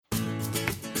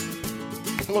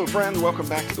Hello, friends. Welcome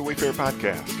back to the Wayfarer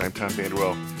Podcast. I'm Tom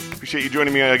Vanderwell. Appreciate you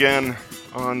joining me again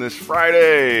on this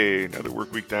Friday. Another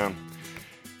work week down.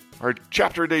 Our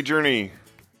chapter a day journey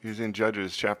is in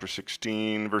Judges chapter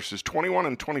 16. Verses 21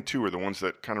 and 22 are the ones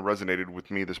that kind of resonated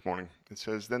with me this morning. It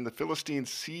says, "Then the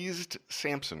Philistines seized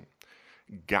Samson,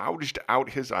 gouged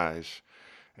out his eyes,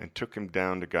 and took him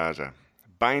down to Gaza.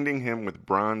 Binding him with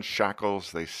bronze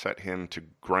shackles, they set him to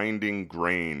grinding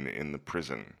grain in the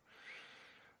prison.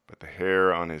 But the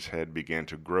hair on his head began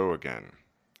to grow again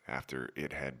after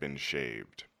it had been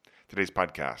shaved." Today's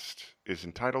podcast is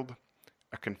entitled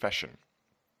A Confession.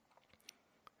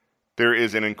 There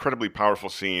is an incredibly powerful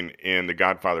scene in The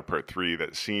Godfather Part 3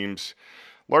 that seems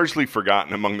largely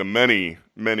forgotten among the many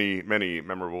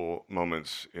memorable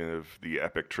moments of the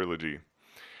epic trilogy.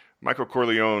 Michael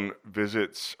Corleone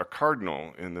visits a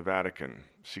cardinal in the Vatican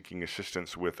seeking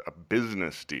assistance with a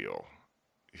business deal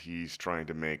he's trying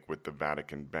to make with the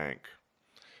Vatican Bank.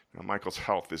 Now, Michael's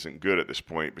health isn't good at this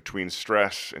point. Between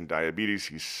stress and diabetes,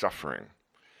 he's suffering.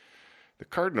 The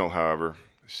cardinal, however,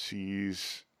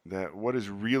 sees that what is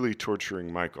really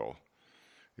torturing Michael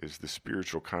is the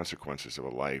spiritual consequences of a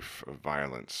life of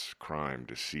violence, crime,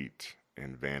 deceit,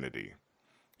 and vanity.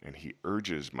 And he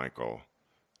urges Michael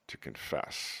to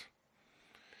confess.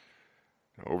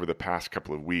 Over the past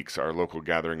couple of weeks, our local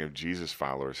gathering of Jesus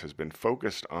followers has been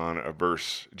focused on a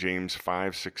verse, James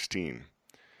 5:16,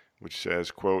 which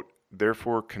says, quote,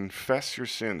 "Therefore confess your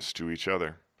sins to each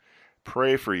other,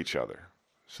 pray for each other,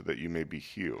 so that you may be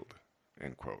healed,"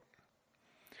 end quote.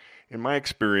 In my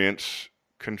experience,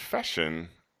 confession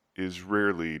is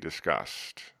rarely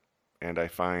discussed, and I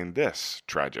find this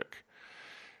tragic.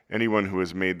 Anyone who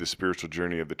has made the spiritual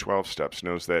journey of the 12 steps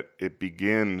knows that it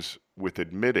begins with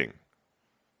admitting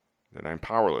that I'm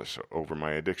powerless over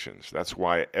my addictions. That's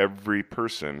why every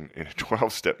person in a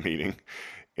 12-step meeting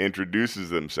introduces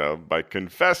themselves by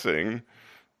confessing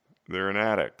they're an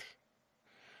addict.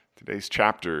 Today's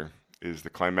chapter is the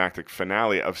climactic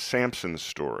finale of Samson's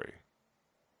story.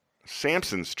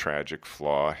 Samson's tragic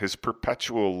flaw, his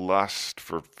perpetual lust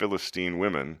for Philistine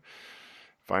women,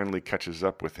 finally catches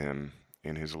up with him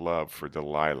in his love for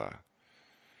Delilah.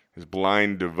 His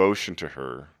blind devotion to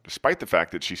her, despite the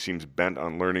fact that she seems bent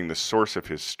on learning the source of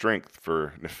his strength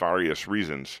for nefarious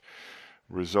reasons,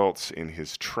 results in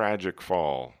his tragic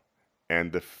fall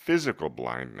and the physical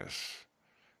blindness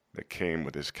that came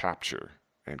with his capture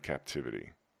and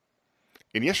captivity.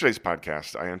 In yesterday's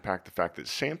podcast, I unpacked the fact that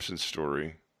Samson's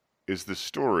story is the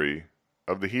story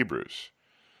of the Hebrews.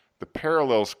 The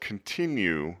parallels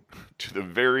continue to the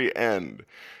very end,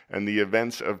 and the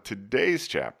events of today's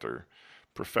chapter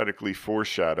prophetically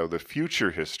foreshadow the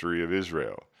future history of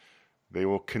Israel. They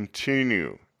will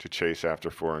continue to chase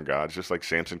after foreign gods, just like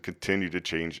Samson continued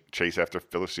to chase after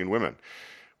Philistine women,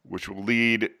 which will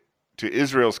lead to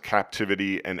Israel's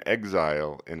captivity and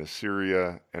exile in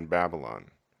Assyria and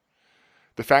Babylon.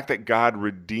 The fact that God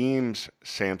redeems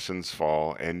Samson's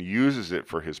fall and uses it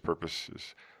for his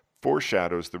purposes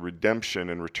foreshadows the redemption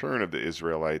and return of the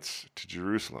Israelites to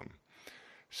Jerusalem.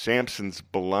 Samson's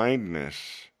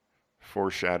blindness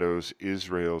foreshadows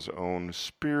Israel's own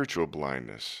spiritual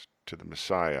blindness to the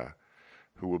Messiah,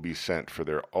 who will be sent for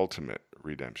their ultimate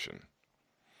redemption.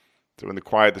 So in the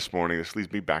quiet this morning, this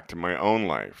leads me back to my own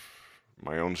life,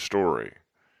 my own story.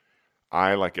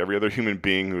 I, like every other human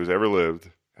being who has ever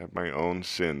lived, have my own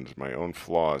sins, my own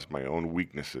flaws, my own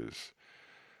weaknesses.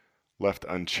 Left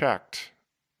unchecked,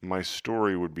 my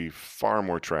story would be far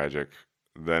more tragic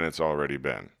than it's already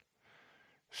been.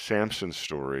 Samson's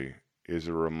story is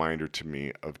a reminder to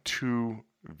me of two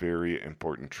very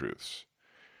important truths.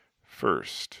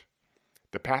 First,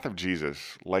 the path of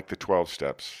Jesus, like the 12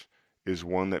 steps, is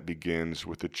one that begins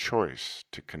with a choice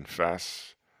to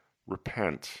confess,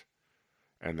 repent,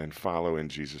 and then follow in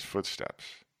Jesus'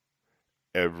 footsteps.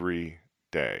 Every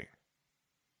day.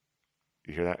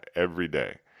 You hear that? Every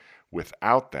day.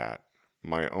 Without that,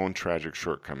 my own tragic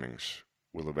shortcomings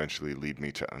will eventually lead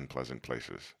me to unpleasant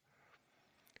places.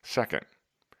 Second,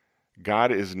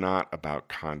 God is not about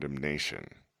condemnation.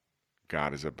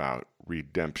 God is about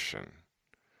redemption.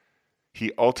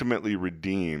 He ultimately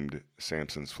redeemed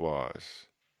Samson's flaws.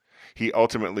 He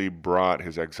ultimately brought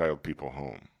his exiled people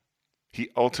home. He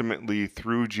ultimately,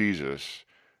 through Jesus,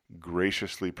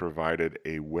 graciously provided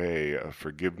a way of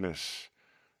forgiveness,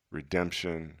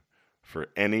 redemption for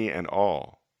any and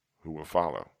all who will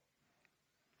follow.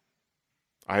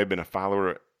 I have been a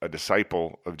follower, a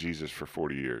disciple of Jesus for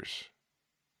 40 years.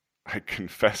 I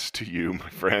confess to you, my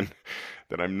friend,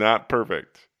 that I'm not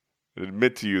perfect. I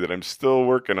admit to you that I'm still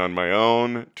working on my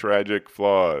own tragic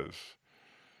flaws.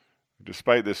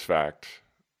 Despite this fact,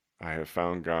 I have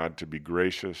found God to be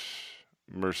gracious,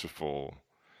 merciful,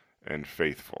 and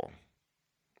faithful.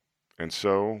 And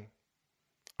so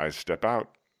I step out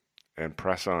and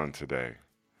press on today.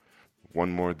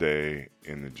 One more day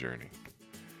in the journey.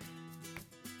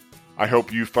 I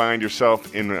hope you find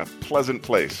yourself in a pleasant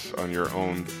place on your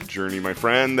own journey, my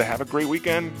friend. Have a great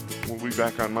weekend. We'll be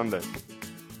back on Monday.